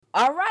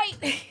All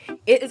right,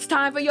 it's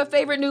time for your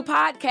favorite new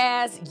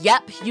podcast.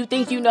 Yep, you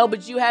think you know,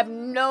 but you have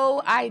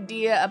no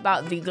idea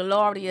about the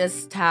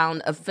glorious town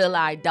of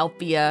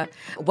Philadelphia.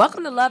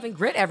 Welcome to Love and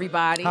Grit,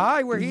 everybody.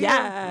 Hi, we're here.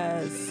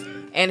 Yes.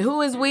 And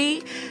who is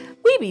we?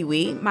 We be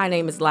we. My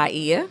name is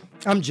Laia.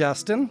 I'm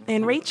Justin.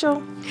 And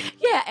Rachel.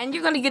 Yeah, and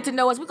you're going to get to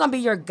know us. We're going to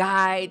be your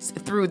guides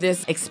through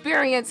this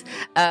experience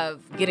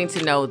of getting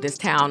to know this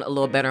town a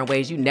little better in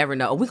ways you never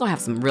know. We're going to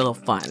have some real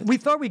fun. We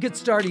thought we could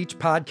start each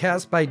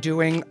podcast by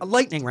doing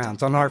lightning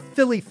rounds on our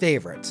Philly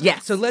favorites.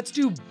 Yes. So let's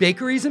do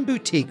bakeries and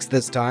boutiques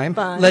this time.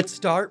 Fun. Let's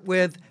start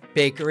with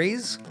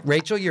bakeries.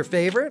 Rachel, your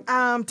favorite?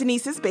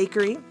 Denise's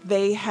Bakery.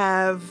 They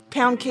have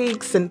pound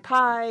cakes and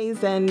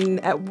pies, and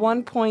at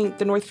one point,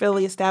 the North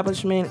Philly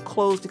establishment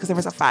closed because there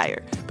was a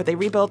fire. But they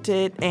rebuilt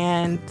it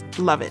and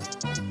love it.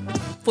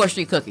 4th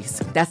Street cookies.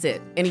 That's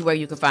it. Anywhere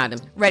you can find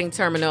them. Reading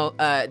Terminal,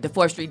 the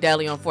 4th Street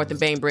Deli on 4th and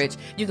Bainbridge.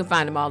 You can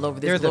find them all over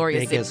this They're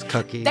glorious the biggest city.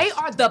 cookies. They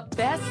are the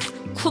best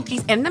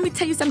cookies. And let me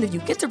tell you something. If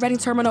you get to Reading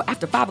Terminal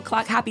after 5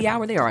 o'clock happy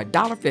hour, they are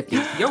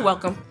 $1.50. You're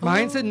welcome.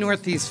 Mine's in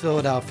Northeast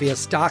Philadelphia,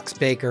 Stock's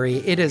Bakery.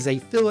 It is a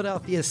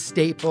Philadelphia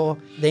staple.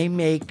 They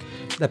make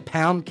the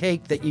pound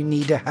cake that you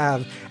need to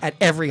have at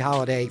every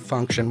holiday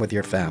function with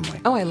your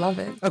family. Oh, I love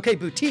it. Okay,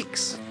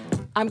 boutiques.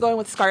 I'm going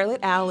with Scarlet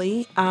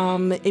Alley.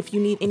 If you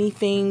need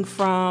anything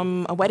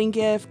from a wedding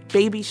gift,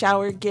 baby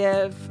shower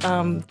gift,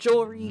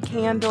 jewelry,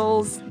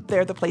 candles,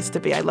 they're the place to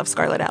be. I love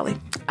Scarlet Alley.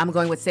 I'm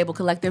going with Sable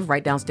Collective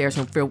right downstairs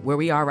from where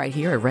we are right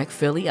here at Rec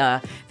Philly.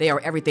 They are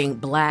everything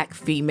black,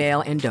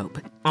 female, and dope.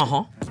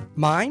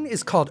 Mine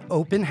is called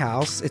Open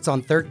House. It's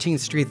on 13th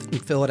Street in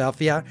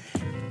Philadelphia.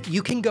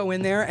 You can go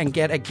in there and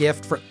get a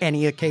gift for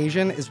any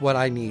occasion is what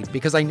I need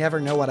because I never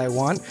know what I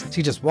want. So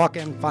you just walk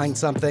in, find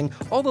something.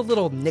 All the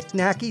little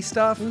knick-knacky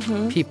stuff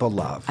people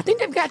love. I think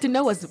they've got to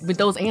know us with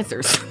those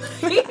answers.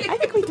 I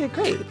think we did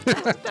great.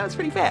 That was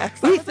pretty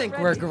fast. We think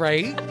we're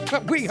great.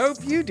 We hope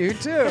you do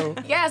too.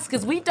 Yes,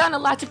 because we've done a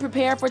lot to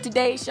prepare for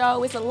today's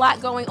show. It's a lot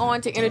going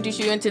on to introduce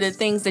you into the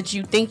things that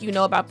you think you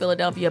know about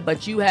Philadelphia,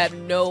 but you have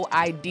no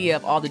idea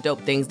of all the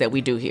dope things that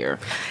we do here.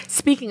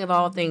 Speaking of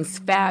all things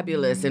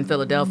fabulous in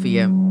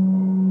Philadelphia,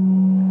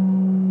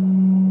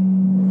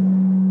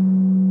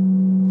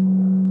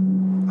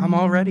 I'm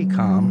already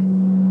calm.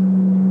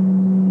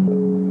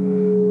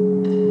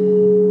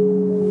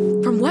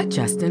 from what,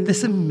 Justin?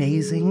 This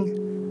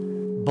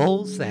amazing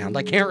bowl sound.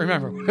 I can't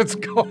remember what it's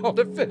called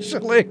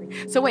officially.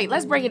 So wait,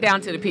 let's break it down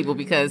to the people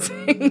because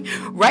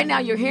right now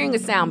you're hearing a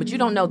sound, but you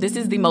don't know this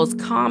is the most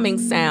calming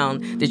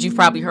sound that you've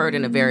probably heard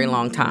in a very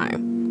long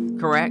time.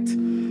 Correct?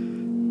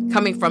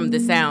 Coming from the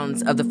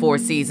sounds of the Four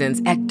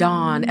Seasons at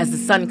dawn as the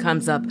sun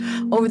comes up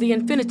over the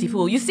infinity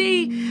pool. You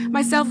see,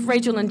 myself,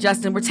 Rachel, and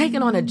Justin, we're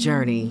taking on a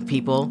journey,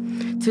 people,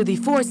 to the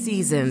Four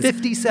Seasons.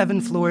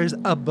 57 floors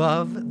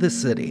above the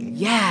city.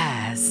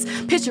 Yes.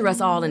 Picture us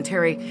all in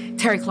terry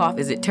cloth.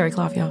 Is it terry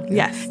cloth, y'all?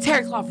 Yes.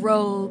 Terry cloth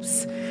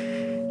robes.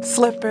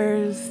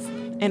 Slippers,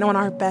 and on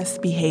our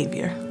best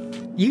behavior.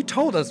 You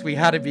told us we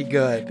had to be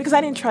good. Because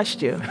I didn't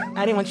trust you.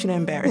 I didn't want you to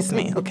embarrass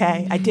me,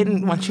 okay? I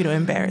didn't want you to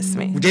embarrass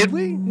me. Did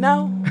we?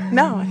 No.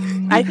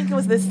 I think it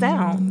was this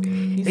sound.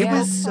 It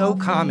was so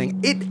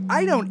calming.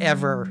 I don't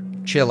ever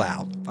chill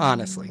out,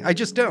 honestly. I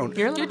just don't.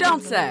 You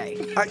don't say.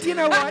 You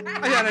know what?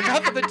 I had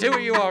enough of the two of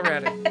you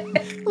already.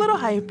 A little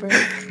hyper.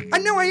 I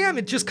know I am.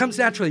 It just comes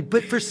naturally.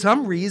 But for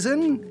some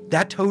reason,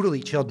 that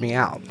totally chilled me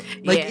out.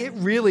 It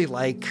really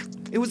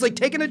it was like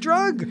taking a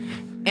drug.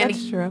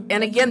 That's true.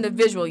 And again, the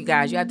visual, you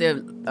guys, you have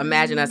to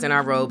imagine us in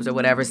our robes or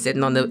whatever,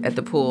 sitting at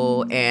the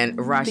pool, and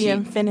Rashi,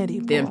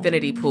 The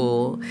infinity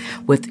pool.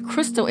 with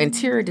crystal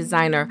interior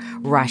designer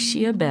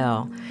Rashia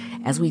Bell,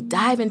 as we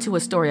dive into a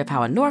story of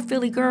how a North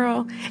Philly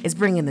girl is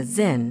bringing the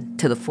zen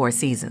to the Four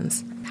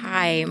Seasons.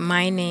 Hi,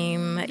 my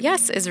name,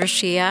 is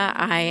Rashia.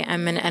 I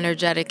am an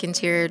energetic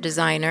interior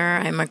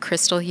designer. I'm a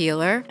crystal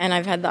healer, and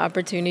I've had the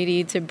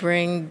opportunity to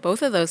bring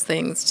both of those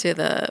things to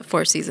the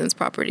Four Seasons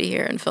property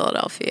here in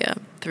Philadelphia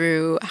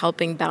through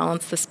helping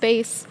balance the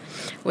space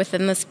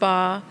within the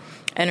spa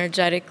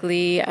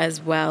energetically, as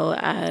well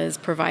as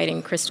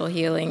providing crystal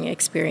healing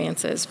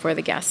experiences for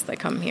the guests that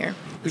come here.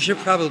 We should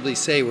probably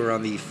say we're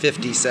on the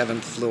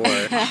 57th floor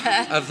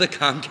of the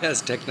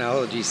Comcast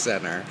Technology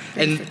Center,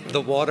 and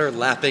the water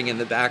lapping in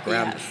the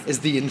background is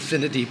the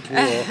infinity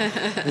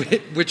pool,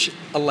 which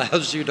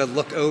allows you to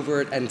look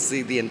over it and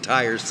see the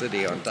entire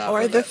city on top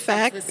Or of the it.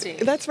 fact,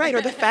 that's right,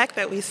 or the fact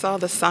that we saw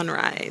the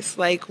sunrise.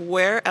 Like,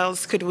 where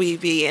else could we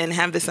be and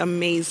have this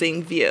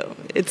amazing view?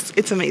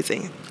 It's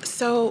amazing.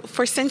 So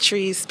for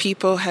centuries,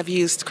 people have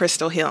used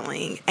crystal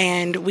healing,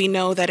 and we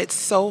know that it's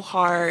so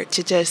hard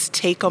to just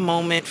take a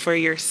moment for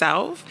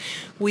yourself.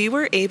 We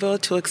were able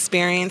to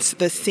experience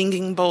the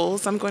singing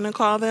bowls, I'm going to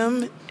call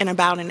them, in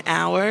about an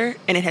hour,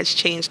 and it has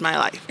changed my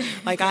life.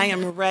 Like, I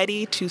am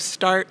ready to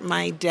start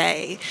my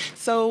day.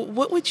 So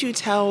what would you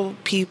tell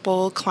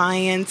people,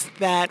 clients,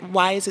 that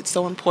why is it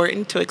so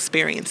important to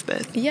experience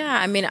this? Yeah,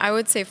 I mean, I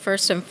would say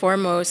first and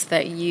foremost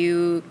that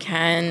you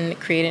can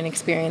create an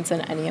experience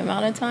in any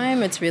amount of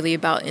time. It's really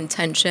about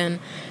intention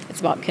vibration. It's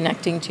about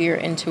connecting to your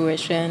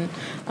intuition,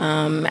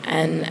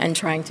 and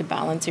trying to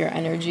balance your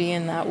energy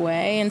in that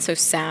way. And so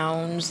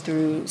sounds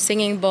through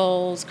singing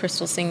bowls,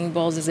 crystal singing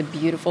bowls is a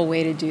beautiful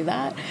way to do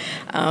that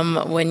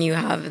when you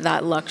have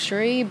that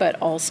luxury, but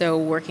also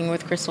working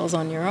with crystals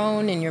on your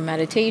own in your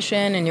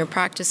meditation and your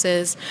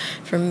practices.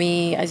 For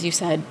me, as you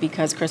said,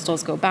 because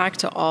crystals go back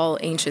to all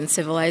ancient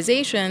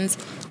civilizations,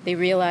 they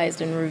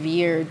realized and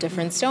revered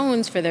different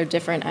stones for their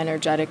different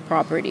energetic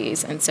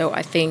properties. And so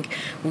I think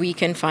we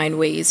can find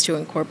ways to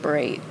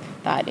incorporate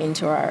that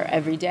into our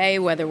everyday,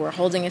 whether we're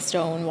holding a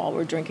stone while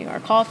we're drinking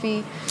our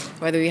coffee,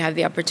 whether we have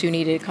the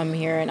opportunity to come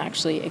here and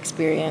actually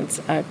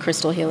experience a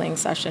crystal healing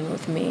session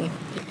with me.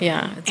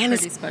 Yeah, it's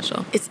pretty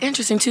special. It's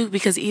interesting too,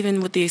 because even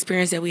with the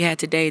experience that we had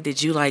today,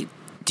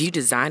 do you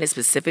design it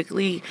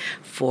specifically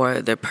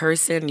for the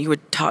person? You were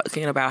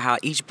talking about how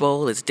each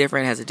bowl is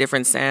different, has a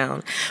different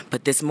sound.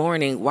 But this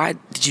morning, why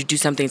did you do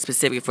something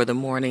specific for the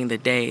morning, the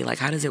day? Like,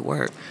 how does it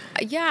work?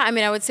 Yeah, I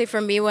mean, I would say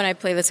for me, when I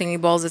play the singing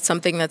bowls, it's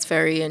something that's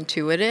very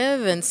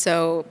intuitive. And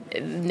so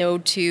no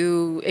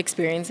two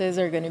experiences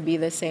are going to be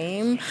the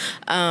same.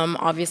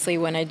 Obviously,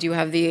 when I do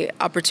have the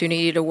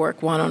opportunity to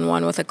work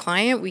one-on-one with a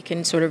client, we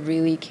can sort of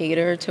really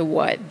cater to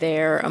what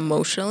they're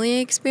emotionally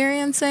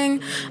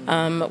experiencing,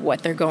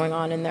 what they're going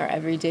on in their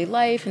everyday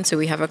life. And so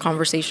we have a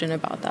conversation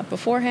about that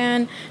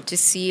beforehand to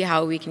see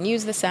how we can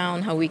use the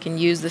sound, how we can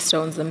use the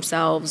stones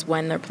themselves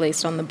when they're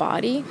placed on the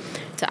body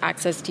to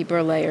access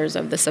deeper layers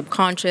of the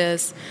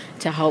subconscious,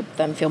 to help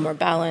them feel more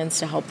balanced,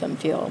 to help them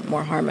feel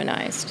more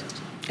harmonized.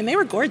 And they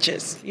were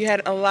gorgeous. You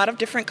had a lot of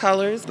different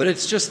colors. But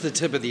it's just the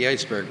tip of the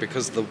iceberg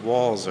because the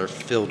walls are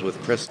filled with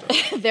crystal.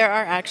 There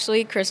are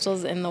actually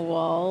crystals in the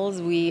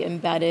walls. We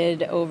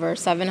embedded over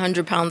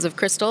 700 pounds of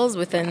crystals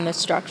within the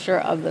structure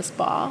of the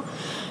spa.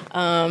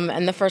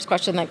 And the first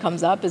question that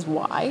comes up is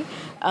why?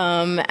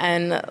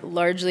 And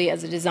largely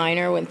as a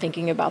designer, when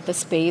thinking about the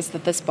space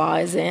that the spa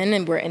is in,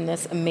 and we're in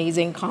this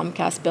amazing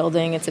Comcast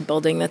building, it's a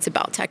building that's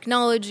about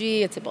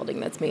technology, it's a building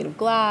that's made of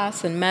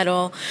glass and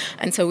metal,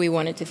 and so we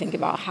wanted to think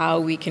about how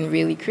we can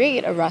really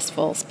create a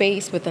restful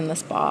space within the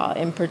spa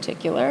in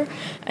particular.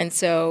 And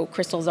so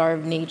crystals are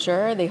of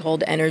nature, they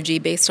hold energy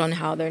based on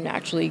how they're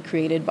naturally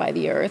created by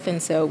the earth,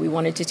 and so we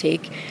wanted to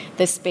take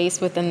this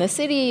space within the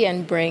city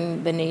and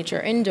bring the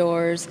nature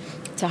indoors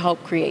to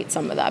help create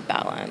some of that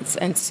balance.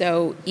 And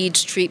so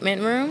each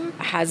treatment room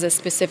has a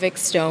specific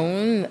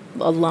stone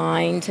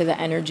aligned to the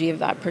energy of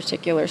that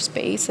particular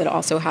space. It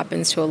also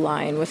happens to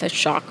align with a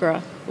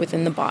chakra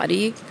within the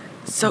body.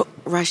 So,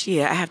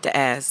 Rashia, I have to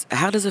ask,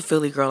 how does a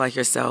Philly girl like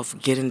yourself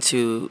get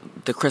into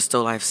the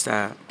crystal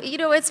lifestyle? You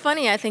know, it's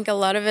funny. I think a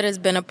lot of it has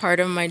been a part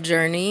of my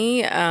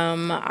journey.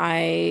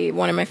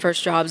 One of my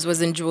first jobs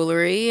was in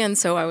jewelry, and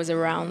so I was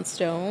around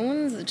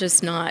stones,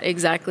 just not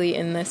exactly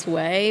in this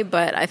way.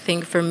 But I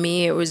think for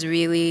me, it was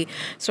really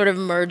sort of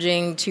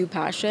merging two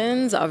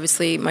passions.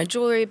 Obviously, my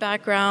jewelry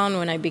background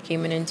when I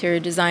became an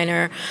interior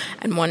designer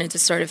and wanted to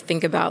sort of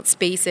think about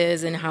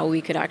spaces and how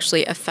we could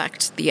actually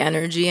affect the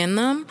energy in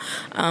them.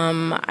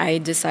 I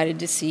decided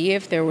to see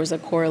if there was a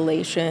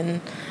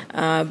correlation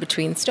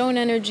between stone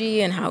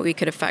energy and how we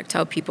could affect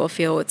how people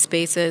feel with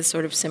spaces,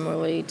 sort of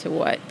similarly to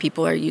what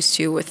people are used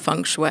to with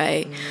feng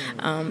shui,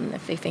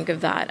 if they think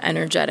of that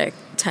energetic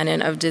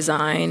tenet of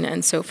design.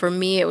 And so for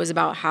me, it was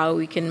about how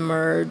we can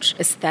merge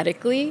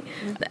aesthetically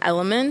the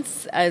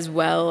elements as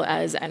well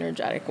as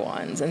energetic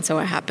ones. And so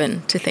I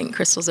happen to think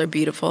crystals are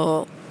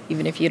beautiful.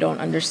 Even if you don't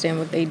understand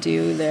what they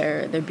do,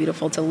 they're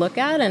beautiful to look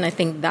at. And I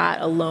think that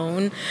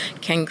alone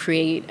can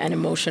create an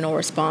emotional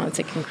response.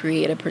 It can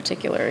create a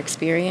particular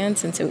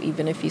experience. And so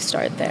even if you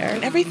start there.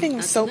 Everything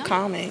was so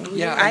calming.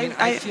 Yeah,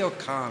 I feel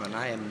calm, and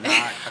I am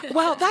not.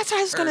 Well, that's what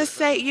I was going to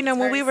say. You know,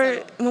 when we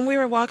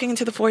were walking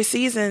into the Four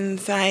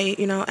Seasons, I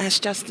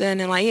asked Justin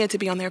and Laia to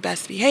be on their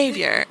best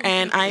behavior,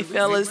 and I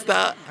feel as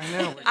though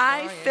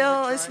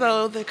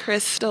the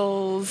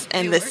crystals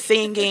and the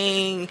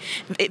singing,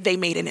 they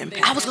made an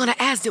impact. I was going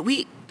to ask,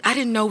 I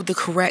didn't know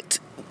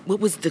what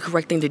was the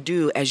correct thing to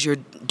do as you're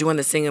doing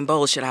the singing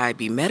bowl? Should I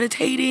be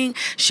meditating?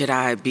 Should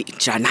I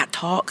not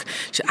talk?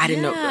 I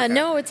didn't know. Yeah,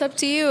 no, it's up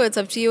to you. It's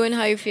up to you and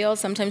how you feel.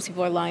 Sometimes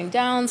people are lying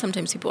down.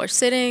 Sometimes people are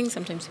sitting.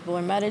 Sometimes people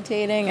are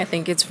meditating. I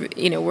think it's,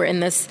 we're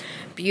in this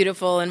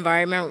beautiful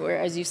environment where,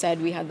 as you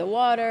said, we had the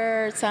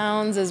water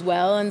sounds as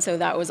well. And so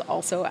that was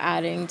also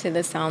adding to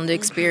the sound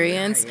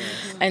experience.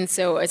 And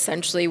so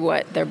essentially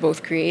what they're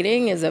both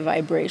creating is a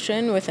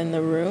vibration within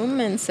the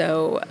room. And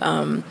so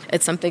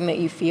it's something that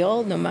you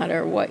feel no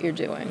matter what you're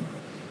doing.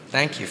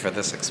 Thank you for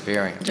this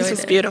experience. This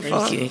is beautiful.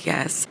 Thank you,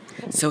 yes.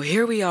 So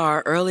here we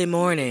are, early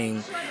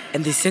morning,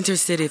 in the Center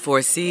City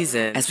Four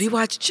Seasons, as we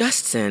watch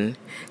Justin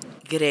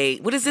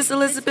get what is this,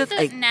 Elizabeth? This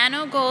is a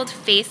Nano Gold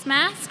face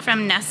mask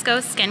from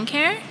Nesco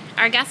Skincare.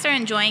 Our guests are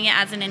enjoying it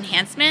as an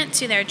enhancement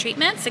to their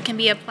treatments. It can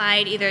be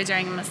applied either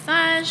during a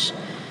massage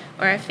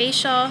or a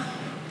facial.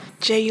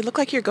 Jay, you look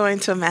like you're going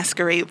to a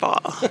masquerade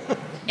ball.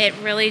 It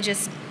really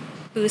just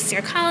boosts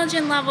your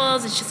collagen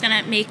levels. It's just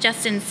going to make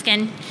Justin's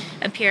skin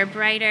appear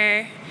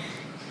brighter.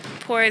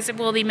 pores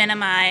will be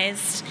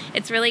minimized.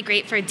 It's really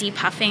great for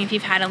depuffing if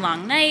you've had a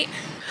long night.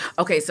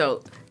 Okay,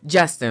 so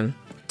Justin,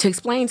 to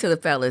explain to the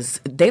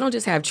fellas, they don't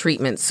just have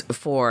treatments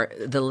for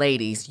the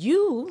ladies.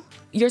 You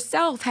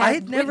yourself have I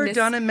had never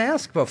done a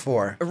mask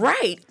before.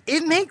 Right.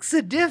 It makes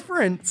a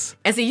difference.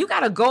 And see, you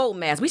got a gold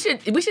mask. We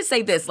should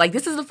say this. Like,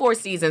 this is the 4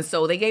 seasons,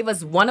 so they gave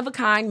us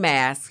one-of-a-kind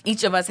masks.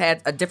 Each of us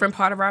had a different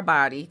part of our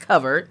body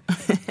covered.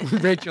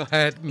 Rachel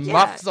had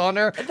muffs on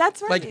her.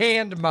 That's right. Like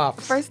hand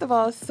muffs. First of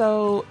all,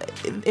 so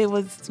it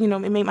was, it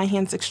made my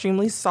hands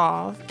extremely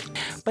soft.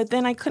 But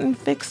then I couldn't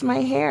fix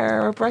my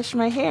hair or brush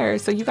my hair.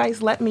 So you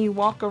guys let me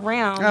walk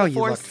around you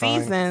 4 look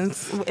fine.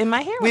 seasons and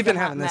my hair was We've been a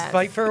hot having this mess.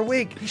 fight for a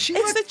week. She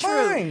It's looked the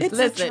truth. fine. It's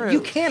Listen, the truth.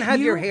 you can't have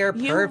your hair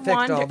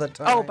perfect all the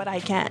time. Oh, but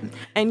I can.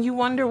 And you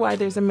wonder why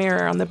there's a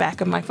mirror on the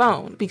back of my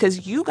phone.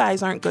 Because you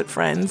guys aren't good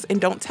friends and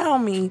don't tell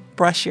me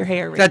brush your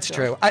hair, Rachel. That's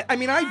true. I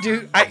mean, I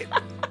do.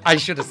 I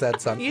should have said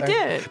something. You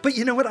did. But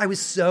you know what? I was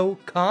so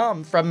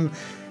calm from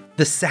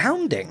the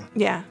sounding.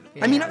 Yeah.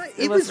 I mean, Yes,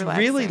 it was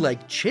really relaxing.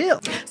 like chill.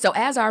 So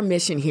as our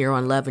mission here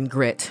on Love and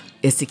Grit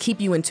is to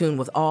keep you in tune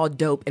with all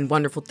dope and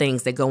wonderful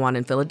things that go on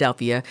in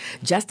Philadelphia,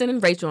 Justin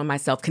and Rachel and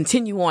myself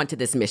continue on to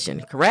this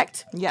mission,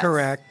 correct? Yes.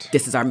 Correct.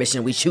 This is our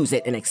mission. We choose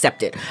it and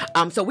accept it.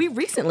 So we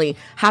recently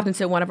hopped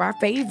into one of our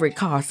favorite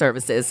car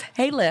services,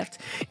 Hey Lyft,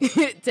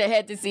 to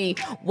head to see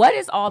what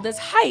is all this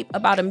hype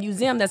about a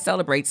museum that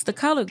celebrates the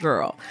colored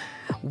girl.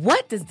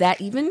 What does that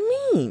even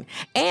mean?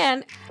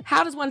 And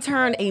how does one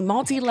turn a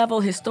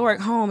multi-level historic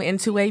home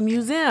into a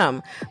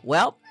museum?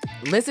 Well,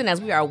 listen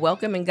as we are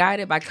welcomed and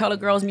guided by Colored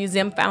Girls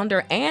Museum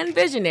founder and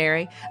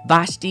visionary,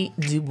 Vashti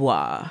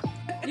Dubois.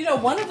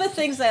 One of the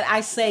things that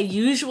I say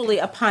usually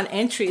upon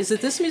entry is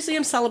that this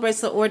museum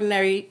celebrates the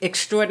ordinary,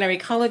 extraordinary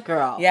colored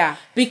girl. Yeah.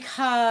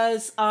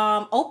 Because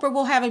Oprah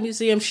will have a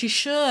museum, she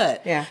should.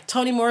 Yeah.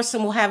 Toni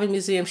Morrison will have a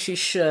museum, she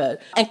should.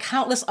 And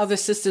countless other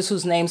sisters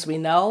whose names we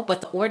know,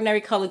 but the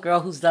ordinary colored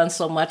girl who's done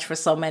so much for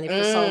so many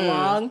for so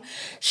long,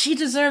 she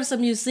deserves a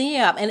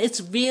museum. And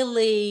it's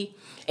really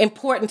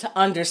important to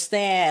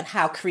understand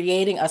how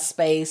creating a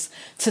space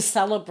to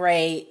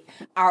celebrate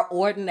our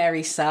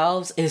ordinary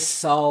selves is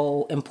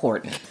so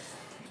important.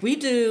 We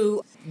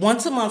do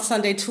once a month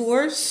Sunday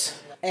tours,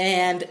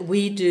 and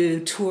we do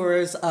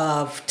tours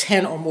of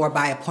 10 or more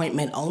by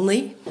appointment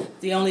only.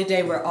 The only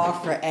day we're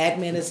off for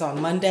admin is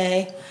on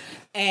Monday.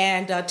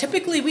 And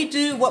typically we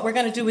do what we're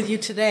going to do with you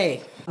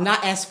today.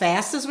 Not as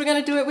fast as we're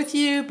going to do it with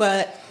you,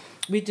 but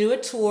we do a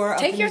tour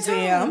of the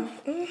museum.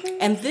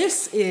 And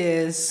this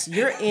is,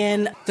 you're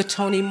in the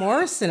Toni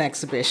Morrison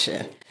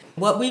exhibition.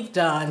 What we've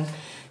done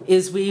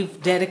is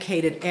we've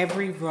dedicated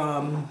every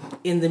room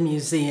in the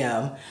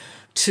museum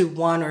to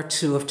one or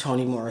two of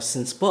Toni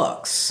Morrison's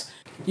books.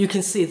 You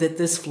can see that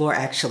this floor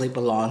actually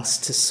belongs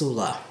to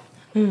Sula.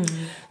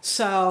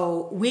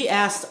 So we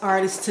asked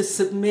artists to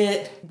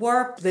submit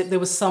work that there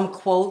was some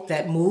quote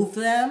that moved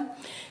them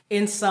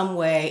in some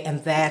way,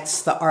 and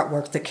that's the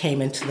artwork that came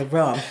into the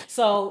room.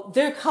 So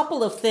there are a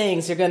couple of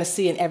things you're going to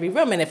see in every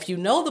room, and if you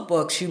know the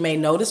books, you may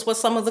notice what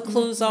some of the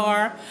clues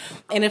are,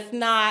 and if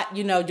not,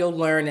 you'll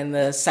learn in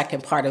the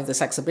second part of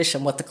this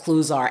exhibition what the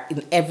clues are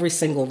in every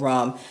single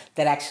room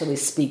that actually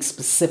speaks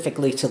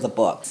specifically to the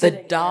books. The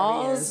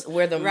dolls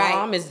where the Right.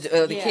 mom is,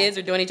 the kids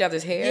are doing each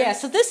other's hair? Yeah,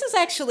 so this is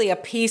actually a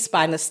piece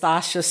by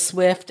Nastasia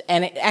Swift,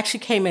 and it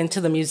actually came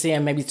into the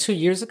museum maybe 2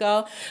 years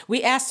ago.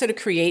 We asked her to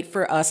create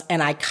for us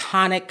an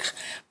iconic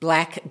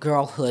Black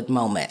girlhood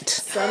moment.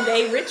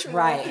 Sunday ritual.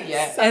 Right.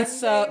 Yes. And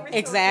so, Sunday ritual,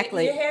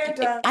 exactly. getting your hair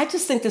done. I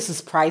just think this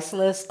is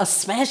priceless,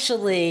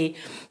 especially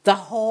the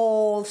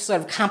whole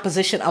sort of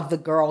composition of the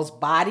girl's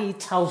body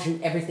tells you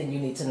everything you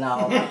need to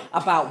know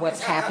about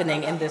what's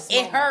happening in this It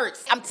moment.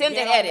 hurts. I'm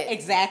tender-headed.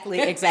 Exactly.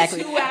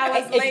 2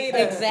 hours later.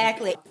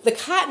 Exactly. The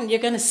cotton, you're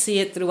going to see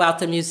it throughout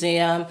the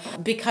museum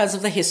because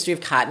of the history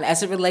of cotton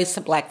as it relates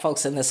to Black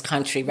folks in this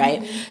country,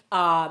 right?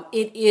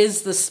 It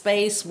is the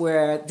space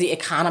where the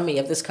economy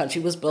of this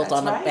country was built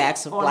on the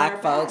backs of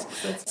Black folks.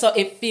 So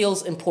it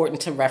feels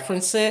important to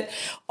reference it.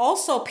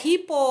 Also,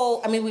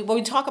 people, when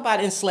we talk about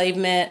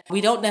enslavement,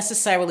 we don't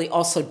necessarily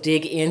also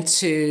dig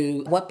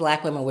into what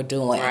Black women were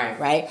doing,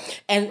 right?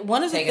 And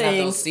one of the Taking things,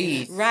 out those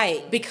seeds.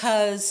 right,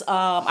 because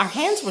our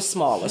hands were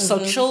smaller,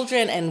 so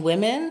children and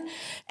women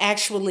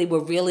actually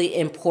were really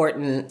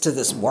important to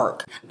this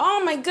work.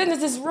 Oh my goodness,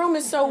 this room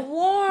is so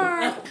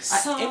warm.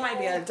 It might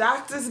be a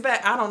doctor's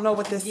bag. I don't know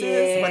what this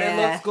is, but it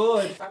looks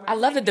good. I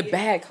love that the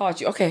bag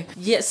caught you. Okay.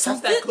 Yeah, so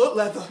That good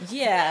leather.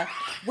 yeah.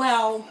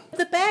 Well,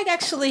 the bag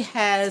actually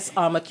has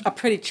a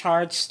pretty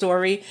charged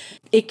story.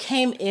 It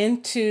came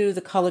into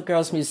the Colored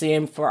Girls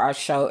Museum for our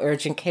show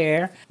Urgent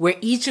Care, where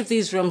each of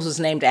these rooms was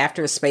named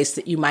after a space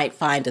that you might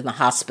find in the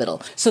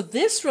hospital. So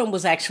this room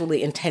was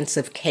actually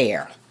intensive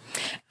care.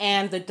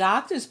 And the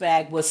doctor's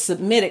bag was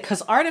submitted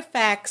because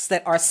artifacts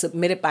that are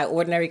submitted by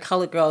ordinary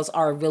colored girls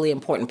are a really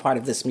important part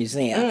of this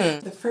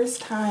museum. The first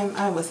time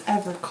I was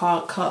ever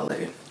called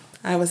colored,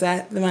 I was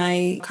at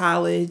my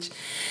college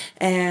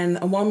and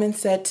a woman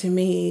said to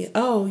me,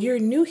 "Oh, you're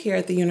new here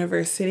at the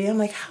university." I'm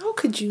like, "How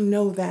could you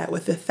know that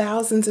with the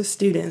thousands of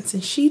students?"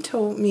 And she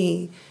told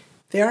me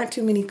there aren't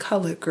too many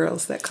colored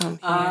girls that come here.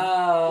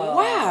 Oh.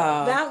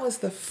 Wow. That was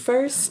the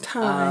first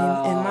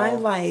time in my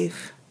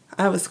life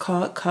I was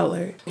called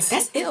colored.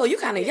 That's ill. You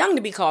kind of young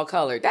to be called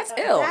colored. That's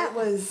ill. That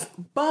was,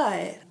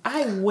 but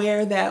I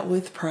wear that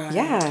with pride.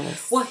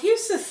 Yes. Well,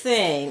 here's the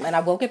thing, and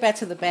I will get back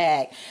to the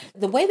bag.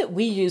 The way that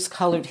we use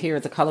colored here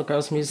at the Colored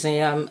Girls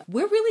Museum,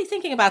 we're really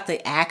thinking about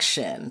the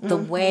action, the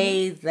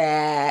way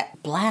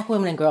that Black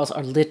women and girls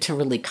are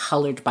literally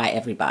colored by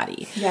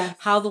everybody. Yes.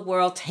 How the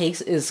world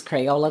takes is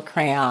Crayola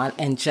crayon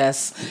and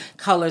just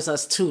colors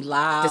us too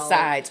loud.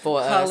 Decides for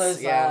us,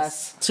 Colors yes.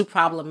 us too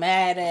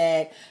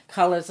problematic,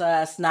 colors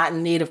us not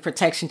in need of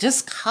protection,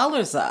 just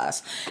colors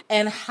us.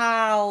 And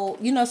how,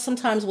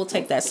 sometimes we'll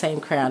take that same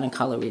crayon and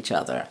color each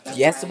other.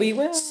 Yes, we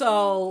will.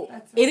 So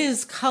it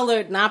is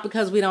colored not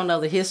because we don't know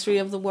the history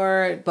of the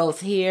word,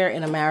 both here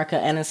in America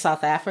and in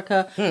South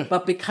Africa,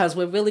 but because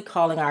we're really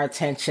calling our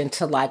attention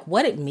to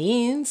what it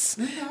means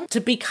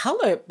to be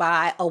colored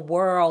by a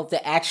world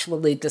that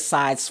actually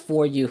decides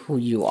for you who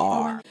you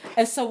are.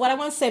 And so what I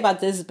want to say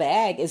about this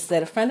bag is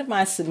that a friend of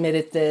mine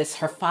submitted this.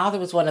 Her father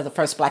was one of the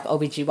first Black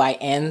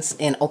OBGYNs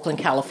in Oakland,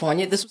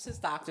 California. This was his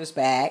doctor's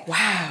bag.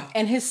 Wow.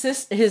 And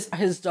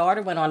his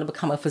daughter went on to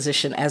become a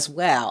physician as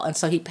well. And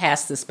so he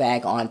passed this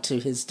bag on to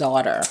his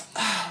daughter.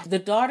 The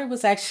daughter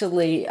was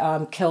actually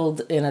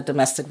killed in a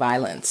domestic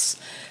violence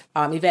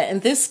event.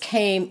 And this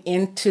came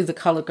into the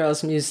Colored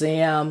Girls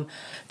Museum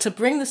to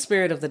bring the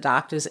spirit of the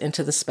doctors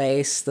into the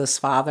space, this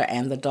father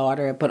and the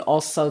daughter, but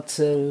also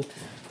to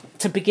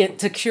begin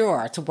to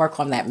cure, to work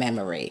on that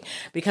memory.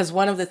 Because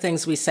one of the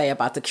things we say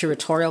about the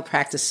curatorial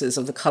practices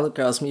of the Colored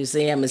Girls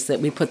Museum is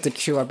that we put the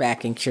cure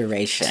back in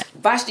curation.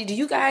 Vashti, do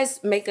you guys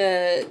make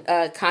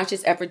a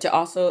conscious effort to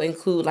also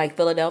include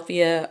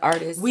Philadelphia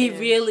artists? We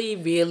really,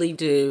 really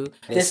do.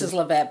 This is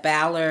Lavette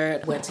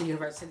Ballard, went to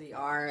University of the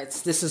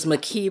Arts. This is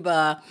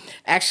Makeba,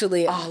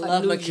 actually I a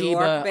love New Makeba.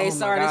 York-based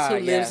Oh my artist God,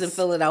 who lives in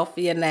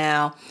Philadelphia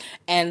now.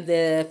 And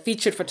the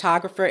featured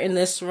photographer in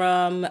this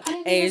room,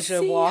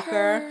 Asia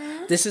Walker.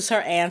 This is her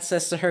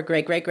ancestor, her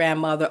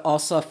great-great-grandmother,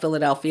 also a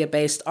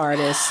Philadelphia-based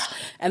artist.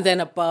 And then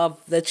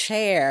above the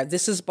chair,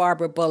 this is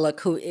Barbara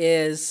Bullock, who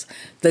is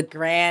the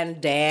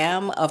grand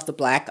dam of the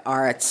Black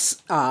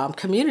arts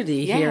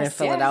community here in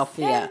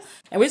Philadelphia. Yes.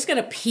 And we're just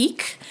going to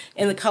peek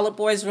in the Colored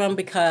Boys room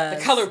because...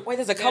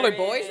 There's a Colored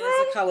Boys room?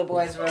 There's a Colored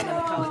Boys room in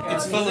the Colored Girls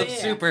It's full of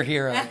Museum.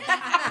 superheroes.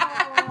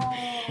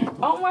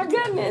 Oh my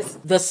goodness.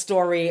 The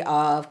story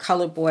of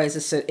Colored Boys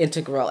is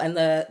integral. And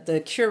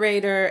the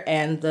curator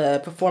and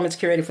the performance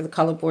curator for the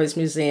Colored Boys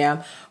Museum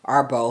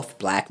are both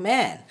Black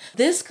men.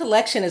 This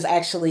collection is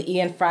actually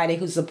Ian Friday,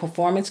 who's the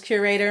performance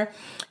curator.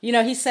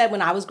 He said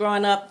when I was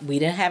growing up, we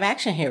didn't have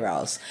action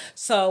heroes.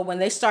 So when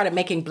they started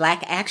making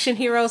Black action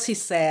heroes, he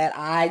said,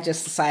 I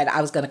just decided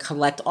I was going to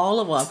collect all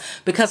of them.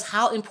 Because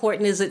how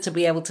important is it to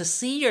be able to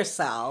see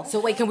yourself? So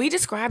wait, can we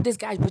describe this,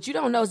 guys? What you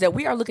don't know is that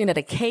we are looking at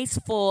a case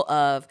full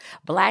of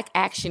Black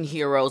action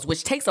heroes,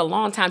 which takes a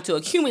long time to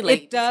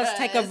accumulate. It does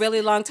take a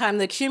really long time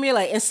to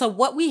accumulate. And so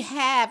what we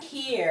have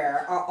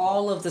here are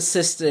all of the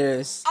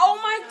sisters. Oh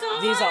my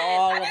God. These are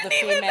all I of the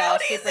didn't even female know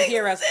these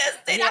superheroes.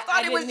 existed. Yeah, I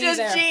thought it was didn't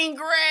just either. Jean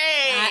Grey.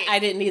 I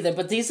didn't either,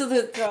 but these are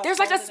the girls. There's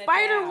like a holding it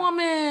Spider down.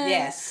 Woman.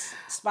 Yes.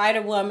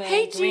 Spider Woman,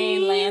 Hey,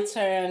 Green Jean.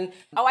 Lantern.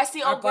 Oh, I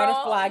see. Our Oh, girl.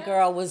 Butterfly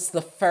Girl was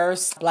the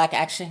first Black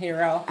action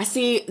hero. I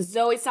see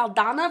Zoe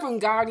Saldana from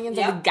Guardians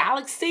of the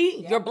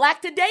Galaxy. You're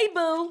Black today,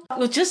 boo.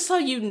 Well, just so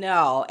you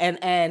know,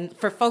 and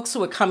for folks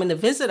who are coming to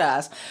visit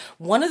us,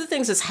 one of the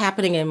things that's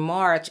happening in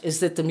March is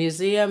that the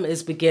museum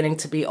is beginning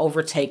to be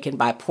overtaken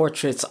by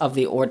portraits of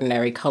the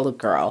ordinary colored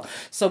girl.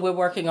 So we're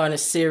working on a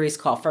series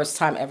called First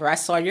Time Ever I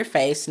Saw Your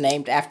Face,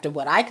 named after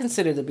what I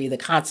consider to be the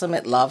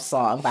consummate love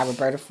song by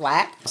Roberta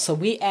Flack. So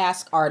we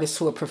ask artists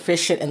who are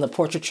proficient in the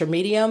portraiture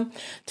medium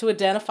to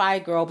identify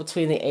a girl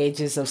between the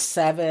ages of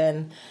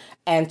 7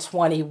 and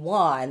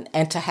 21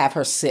 and to have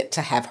her sit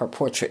to have her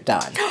portrait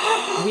done.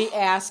 We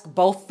ask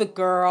both the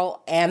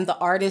girl and the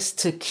artist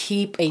to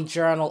keep a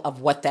journal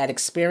of what that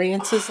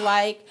experience is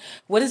like.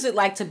 What is it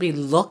like to be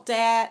looked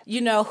at?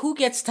 Who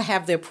gets to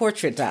have their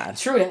portrait done?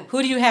 True.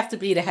 Who do you have to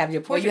be to have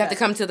your portrait Well, you have to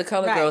done? come to the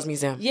Colored Right. Girls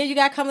Museum. Yeah, you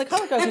got to come to the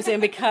Colored Girls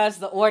Museum because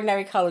the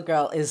ordinary colored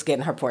girl is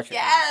getting her portrait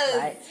done.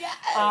 Right? Yes.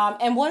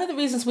 And one of the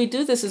reasons we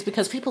do this is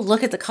because people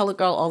look at the colored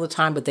girl all the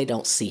time, but they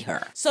don't see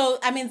her. So,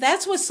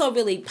 that's what's so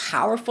really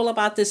powerful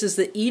about this is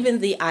that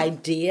even the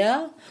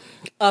idea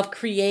of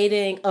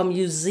creating a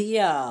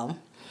museum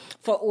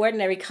for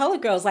ordinary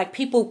colored girls,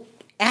 people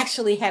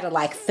actually had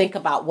to think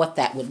about what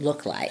that would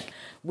look like.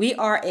 We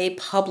are a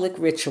public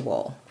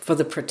ritual for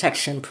the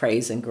protection,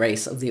 praise, and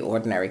grace of the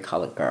ordinary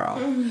colored girl.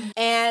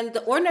 And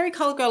the ordinary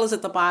colored girl is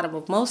at the bottom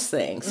of most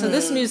things. So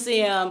this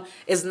museum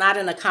is not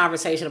in a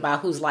conversation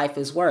about whose life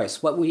is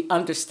worse. What we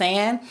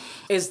understand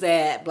is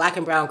that Black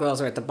and brown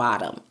girls are at the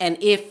bottom. And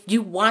if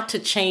you want to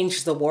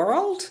change the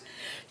world,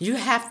 you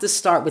have to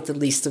start with the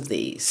least of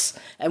these.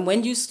 And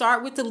when you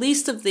start with the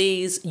least of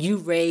these, you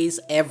raise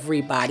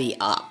everybody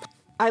up.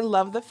 I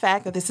love the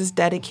fact that this is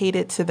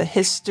dedicated to the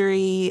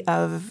history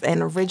of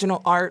an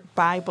original art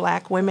by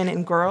Black women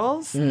and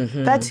girls.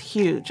 That's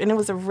huge. And it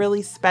was a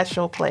really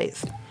special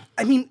place.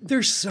 I mean,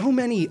 there's so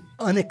many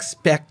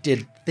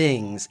unexpected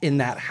things in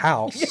that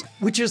house,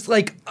 which is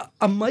like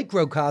a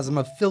microcosm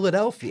of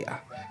Philadelphia.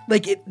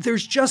 Like,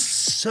 there's just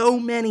so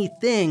many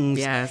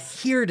things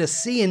here to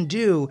see and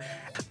do.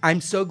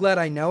 I'm so glad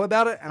I know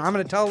about it, and I'm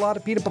going to tell a lot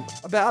of people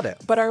about it.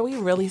 But are we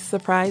really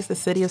surprised the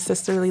city of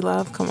sisterly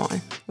love? Come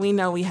on. We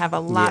know we have a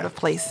lot of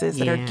places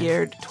that are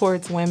geared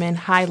towards women,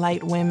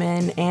 highlight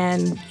women,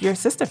 and your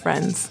sister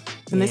friends.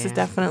 And this is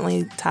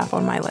definitely top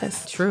on my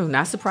list. True.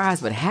 Not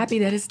surprised, but happy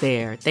that it's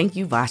there. Thank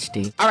you,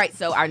 Vashti. All right,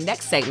 so our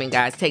next segment,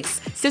 guys,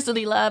 takes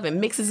sisterly love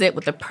and mixes it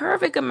with the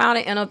perfect amount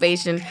of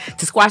innovation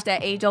to squash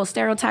that age-old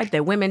stereotype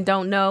that women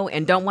don't know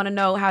and don't want to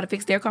know how to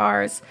fix their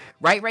cars.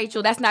 Right,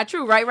 Rachel? That's not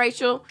true, right,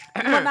 Rachel?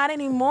 Well, not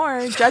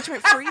anymore.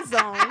 Judgment-free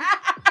zone.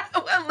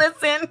 Well,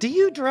 listen. Do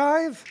you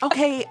drive?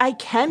 Okay, I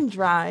can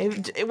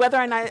drive. Whether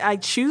or not I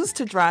choose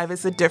to drive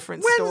is a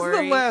different story.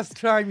 When's the last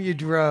time you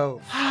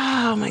drove?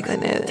 Oh, my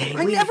goodness.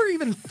 I never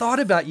even thought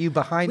about you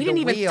behind the wheel.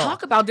 We didn't even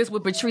talk about this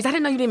with Patrice. I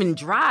didn't know you didn't even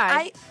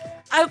drive.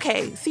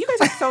 Okay, so you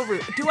guys are so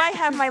rude. Do I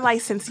have my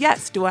license?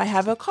 Yes. Do I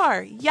have a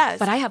car? Yes.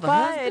 But I have a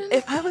husband?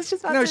 If I was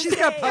just about No, to she's say,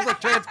 got public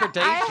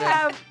transportation. I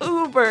have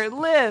Uber,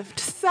 Lyft,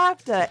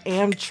 SAPTA,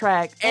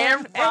 Amtrak,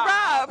 and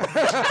Rob.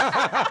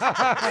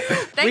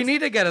 We need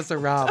to get us a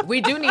Rob. We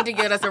do need to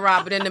get us a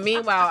Rob. But in the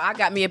meanwhile, I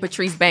got me a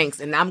Patrice Banks.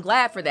 And I'm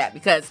glad for that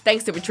because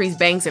thanks to Patrice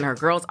Banks and her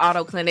Girls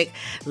Auto Clinic,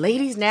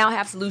 ladies now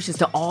have solutions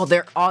to all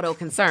their auto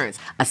concerns.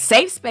 A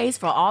safe space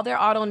for all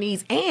their auto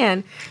needs.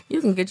 And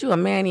you can get you a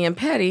mani and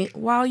pedi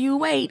while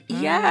you wait.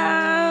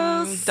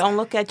 Yes. Don't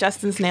look at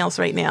Justin's nails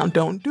right now.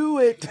 Don't do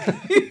it.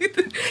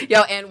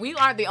 Yo, and we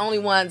aren't the only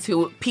ones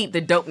who peep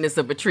the dopeness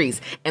of Patrice.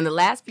 In the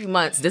last few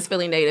months, this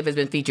Philly native has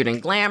been featured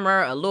in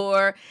Glamour,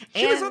 Allure.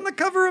 She was on the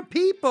cover of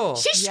People.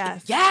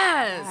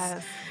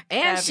 Yes.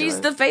 And she's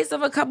the face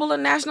of a couple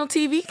of national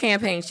TV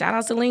campaigns. Shout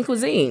out to Lean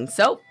Cuisine.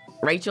 So,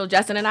 Rachel,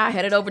 Justin, and I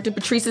headed over to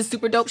Patrice's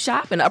super dope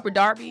shop in Upper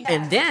Darby.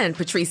 And then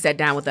Patrice sat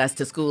down with us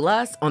to school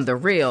us on the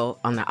real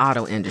on the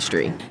auto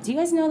industry. Do you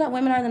guys know that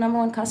women are the number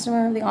one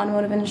customer of the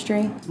automotive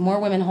industry? More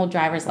women hold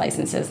driver's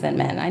licenses than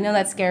men. I know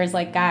that scares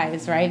like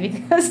guys, right?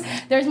 Because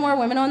there's more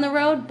women on the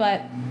road,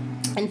 but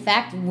in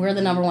fact, we're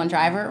the number one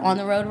driver on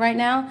the road right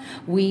now.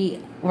 We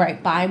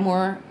buy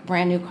more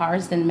brand new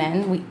cars than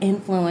men. We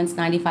influence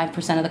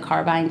 95% of the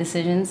car buying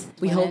decisions.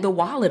 We hold the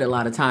wallet a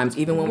lot of times,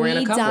 even when we're in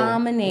a couple. We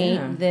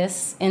dominate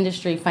this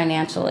industry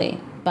financially,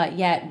 but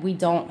yet we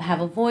don't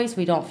have a voice.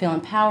 We don't feel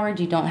empowered.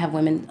 You don't have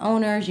women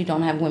owners. You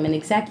don't have women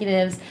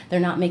executives.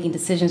 They're not making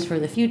decisions for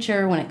the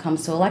future when it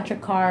comes to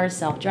electric cars,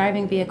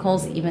 self-driving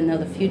vehicles, even though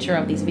the future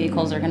of these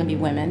vehicles are going to be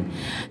women.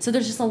 So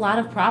there's just a lot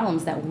of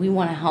problems that we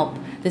want to help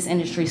this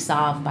industry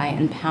solve by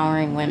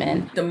empowering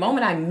women. The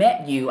moment I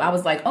met you, I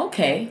was like,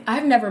 okay,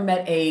 I've never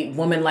met a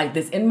woman like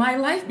this in my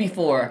life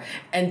before.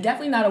 And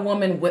definitely not a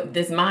woman with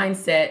this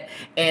mindset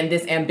and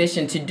this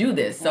ambition to do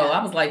this. So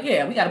I was like,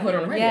 we got to put her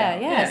on the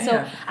radio.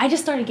 So I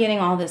just started getting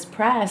all this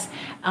press,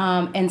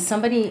 and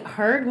somebody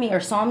heard me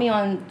or saw me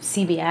on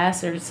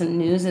CBS or some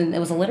news, and it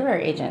was a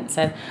literary agent,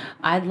 said,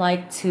 I'd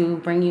like to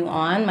bring you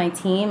on my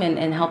team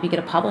and help you get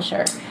a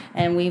publisher.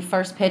 And we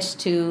first pitched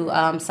to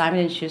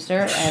Simon &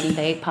 Schuster, and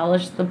they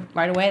published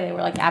right away. They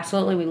were like,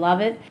 absolutely, we love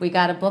it. We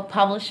got a book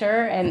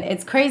publisher, and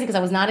it's crazy because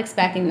I was not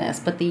expecting this,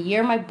 but the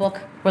year my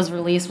book was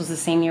released was the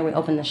same year we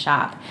opened the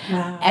shop.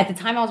 Wow. At the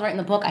time I was writing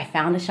the book, I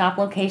found a shop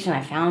location,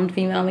 I found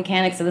female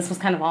mechanics, so this was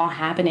kind of all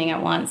happening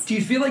at once. Do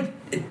you feel like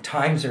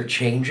times are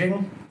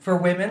changing for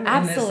women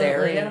in this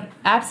area?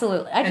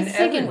 Absolutely. I just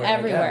think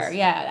everywhere.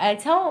 Yeah. I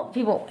tell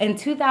people in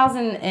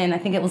 2000 and I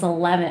think it was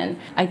 11,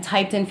 I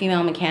typed in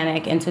female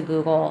mechanic into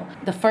Google.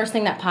 The first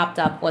thing that popped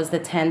up was the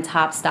 10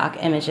 top stock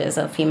images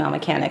of female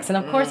mechanics. And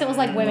of course it was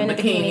like women in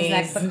bikinis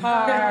next to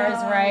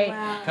cars, right?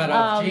 Wow. Cut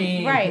off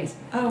jeans. Right.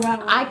 Oh,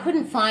 wow. I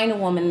couldn't find a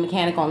woman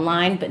mechanic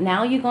online, but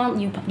now you go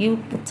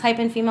you type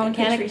in female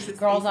mechanic,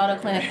 Girls Auto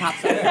Clinic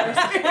pops up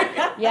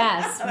first.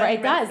 Yes, right.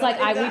 It does. Like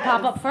we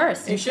pop up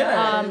first. You should.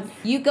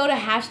 You go to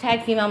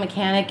hashtag female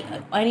mechanic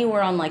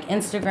anywhere on like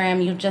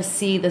Instagram, you just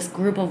see this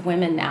group of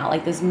women now,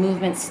 like this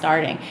movement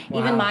starting. Wow.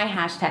 Even my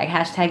hashtag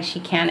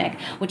Shecanic,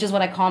 which is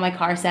what I call my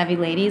car savvy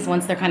ladies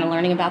once they're kind of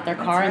learning about their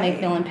car and they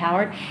feel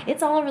empowered.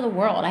 It's all over the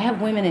world. I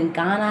have women in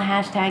Ghana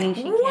hashtagging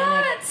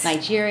Shecanic,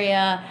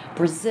 Nigeria,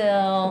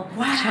 Brazil,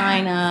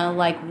 China.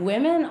 Like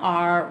women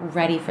are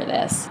ready for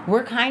this.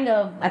 We're kind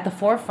of at the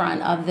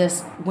forefront of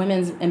this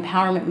women's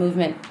empowerment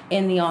movement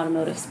in the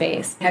automotive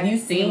space. Have you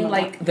seen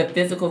like the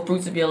physical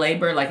fruits of your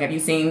labor? Like have you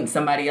seen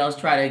somebody else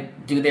try to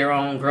do their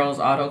own girls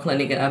auto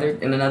clinic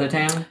in another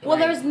town? Well,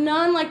 there's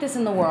none like this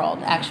in the world,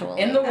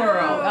 actually. In the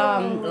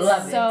world.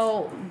 Love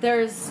so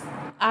it.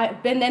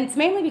 And it's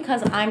mainly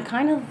because I'm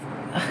kind of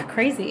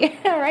crazy,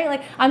 right?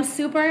 Like, I'm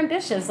super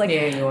ambitious. Like,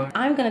 Yeah, you are.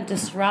 I'm going to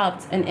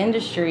disrupt an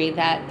industry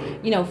that,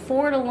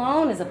 Ford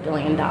alone is $1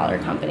 billion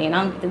company.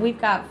 And we've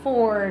got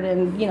Ford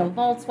and,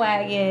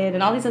 Volkswagen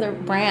and all these other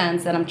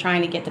brands that I'm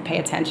trying to get to pay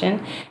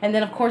attention. And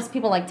then, of course,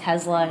 people like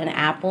Tesla and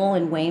Apple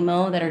and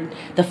Waymo that are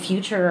the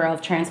future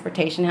of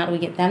transportation. How do we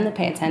get them to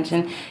pay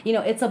attention?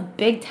 It's a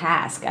big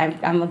task.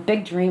 I'm a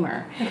big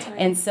dreamer. That's right.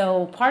 And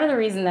so part of the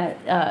reason that,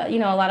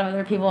 a lot of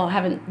other people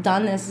haven't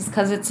done this is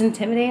because it's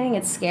intimidating,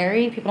 it's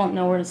scary, people don't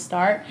know where to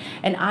start.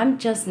 And I'm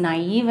just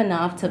naive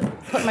enough to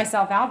put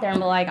myself out there and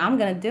be like, I'm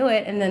going to do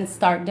it, and then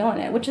start doing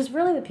it, which is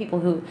really the people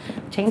who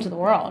change the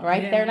world,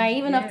 right? They're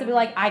naive enough to be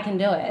like, I can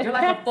do it. You're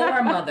like a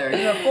foremother.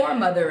 You're a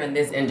foremother in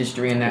this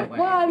industry in that way.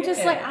 Well, I'm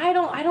just like, I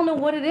don't know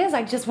what it is.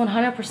 I just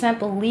 100%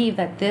 believe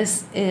that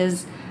this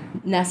is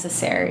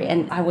necessary,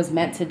 and I was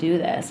meant to do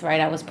this, right?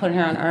 I was put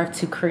here on earth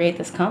to create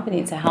this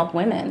company to help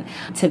women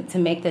to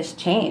make this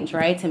change,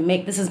 right?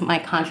 This is my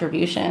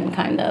contribution,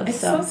 kind of. It's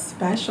so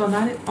special.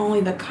 Not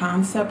only the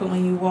concept, but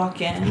when you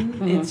walk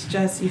in, it's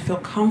just, you feel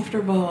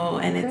comfortable,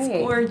 and it's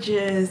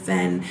gorgeous.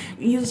 And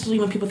usually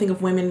when people think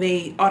of women,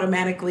 they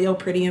automatically,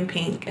 pretty in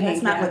pink, and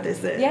that's not what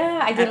this is. Yeah,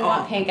 I didn't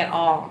want pink at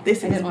all.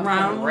 This is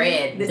brown,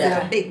 red. This is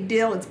a big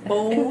deal. It's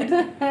bold.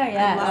 Yeah.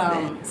 I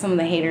love it. Some of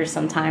the haters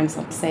sometimes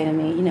will say to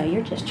me,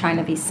 you're just trying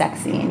to be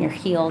sexy in your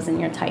heels and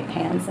your tight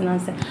pants, and I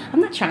say,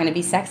 I'm not trying to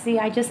be sexy.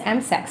 I just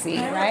am sexy,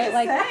 right?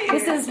 Like,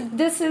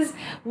 this is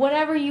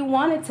whatever you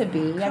want it to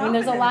be. I mean,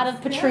 there's a lot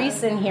of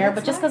Patrice in here,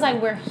 but just because I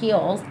wear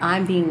heels,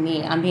 I'm being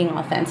me. I'm being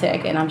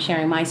authentic, and I'm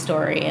sharing my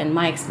story and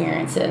my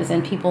experiences,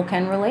 and people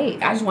can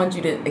relate. I just want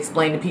you to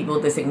explain to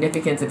people the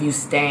significance of you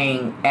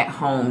staying at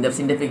home, the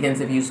significance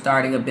of you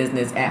starting a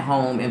business at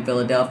home in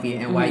Philadelphia,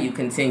 and why you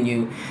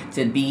continue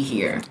to be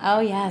here.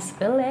 Oh, yes,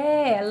 Philly.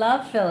 I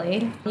love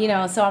Philly.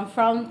 So I'm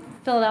from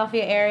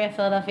Philadelphia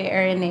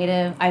area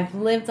native. I've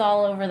lived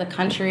all over the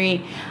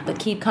country, but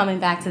keep coming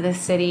back to this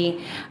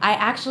city. I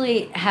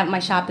actually have my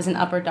shop is in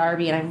Upper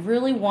Darby, and I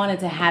really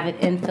wanted to have it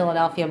in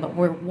Philadelphia, but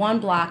we're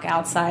one block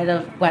outside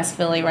of West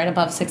Philly, right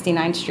above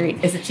 69th Street.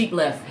 It's a cheap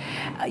lift.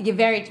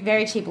 Very,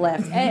 very cheap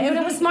lift. And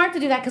it was smart to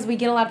do that because we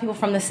get a lot of people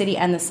from the city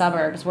and the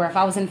suburbs, where if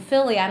I was in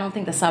Philly, I don't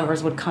think the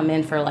suburbs would come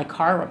in for like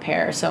car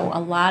repair. So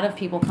a lot of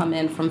people come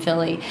in from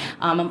Philly.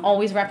 I'm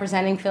always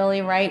representing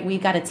Philly, right? We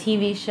got a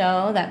TV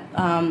show that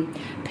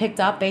picked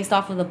up based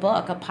off of the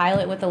book, a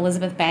pilot with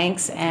Elizabeth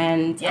Banks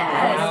and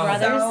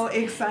brothers. So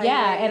excited.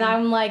 Yeah, and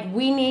I'm like,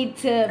 we need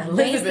to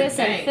base this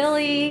in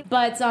Philly.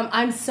 But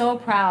I'm so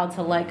proud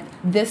to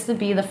this to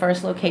be the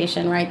first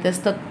location, right? This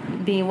to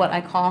be what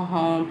I call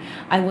home.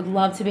 I would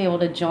love to be able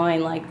to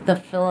join the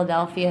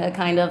Philadelphia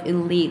kind of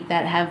elite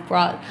that have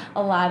brought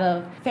a lot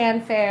of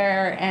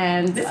fanfare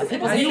and people's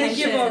attention.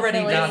 You've already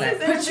done it.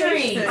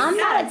 Patrice. I'm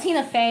not at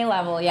Tina Fey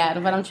level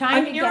yet, but I'm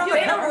trying to You're get on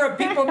the cover of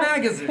People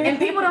magazine. And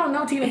people don't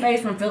know Tina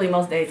Fey's from Philly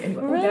most days.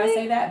 Anyway, Really? did I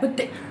say that?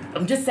 But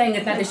I'm just saying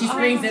it's not that she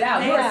screams it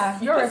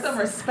out. You're Put some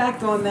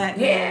respect on that.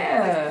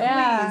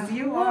 Yeah. Please,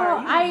 you Well,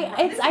 are.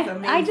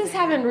 I just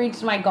haven't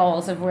reached my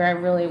goals of where I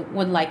really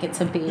would like it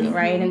to be,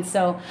 right? And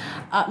so,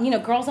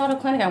 Girls Auto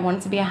Clinic, I want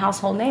it to be a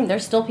household name.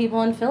 There's still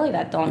people in Philly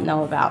that don't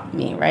know about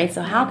me, right?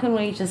 So how can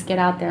we just get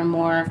out there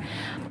more,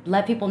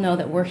 let people know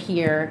that we're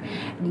here.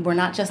 We're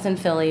not just in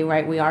Philly,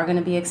 right? We are going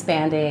to be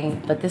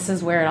expanding, but this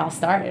is where it all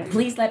started.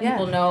 Please let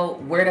people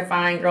know where to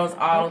find Girls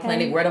Auto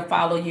Clinic, where to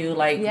follow you,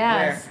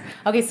 Yes. where.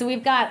 Okay, so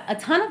we've got a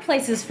ton of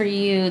places for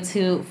you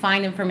to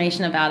find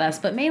information about us,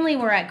 but mainly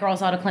we're at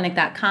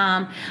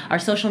girlsautoclinic.com. Our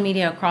social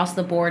media across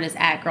the board is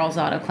at Girls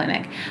Auto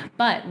Clinic.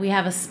 But we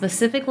have a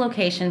specific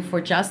location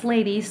for just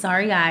ladies,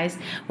 sorry guys,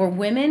 where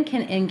women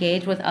can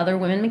engage with other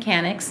women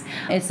mechanics.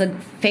 It's a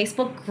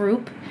Facebook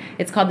group.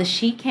 It's called the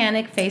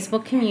She-Canic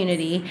Facebook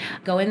community.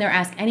 Go in there,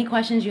 ask any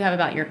questions you have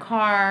about your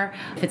car,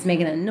 if it's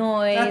making a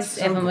noise,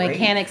 if a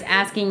mechanic's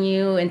asking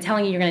you and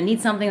telling you you're going to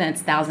need something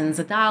that's thousands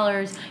of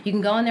dollars. You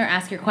can go in there,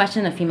 ask your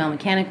question, a female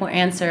mechanic will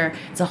answer.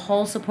 It's a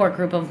whole support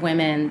group of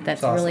women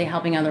that's really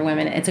helping other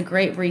women. It's a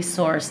great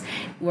resource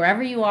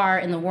wherever you are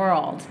in the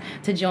world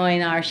to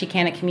join our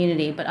She-Canic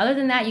community. But other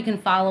than that, you can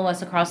follow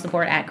us across the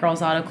board at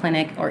Girls Auto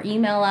Clinic or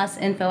email us,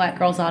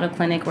 info@Girls Auto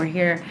Clinic. We're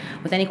here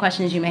with any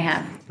questions you may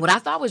have. What I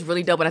thought was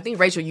really dope, and I think,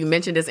 Rachel, you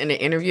mentioned this in the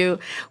interview,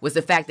 was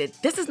the fact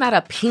that this is not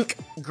a pink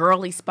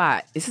girly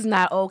spot. This is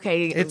not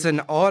okay. It's an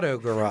auto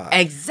garage.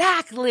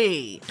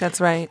 Exactly. That's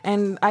right.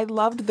 And I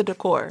loved the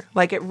decor.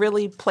 It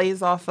really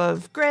plays off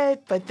of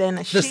grit, but then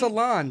The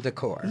salon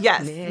decor.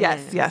 Yes.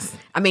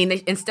 I mean,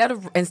 instead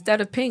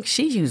of pink,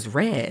 she used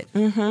red.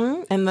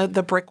 Mm-hmm. And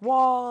the brick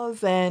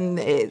walls, and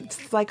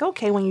it's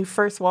okay, when you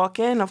first walk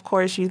in, of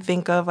course, you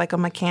think of a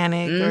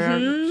mechanic or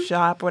a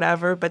shop,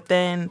 whatever, but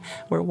then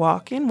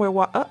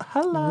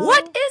hello.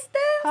 What is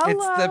this? Hello.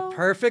 It's the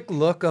perfect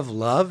look of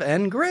love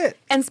and grit.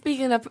 And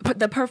speaking of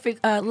the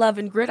perfect love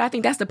and grit, I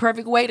think that's the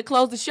perfect way to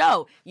close the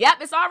show. Yep,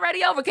 it's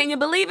already over. Can you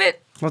believe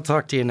it? We'll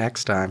talk to you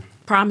next time.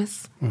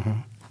 Promise.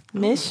 Mm-hmm.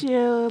 Miss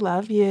you.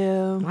 Love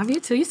you. Love you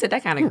too. You said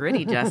that kind of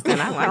gritty, Justin.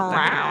 I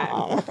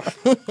like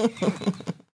that.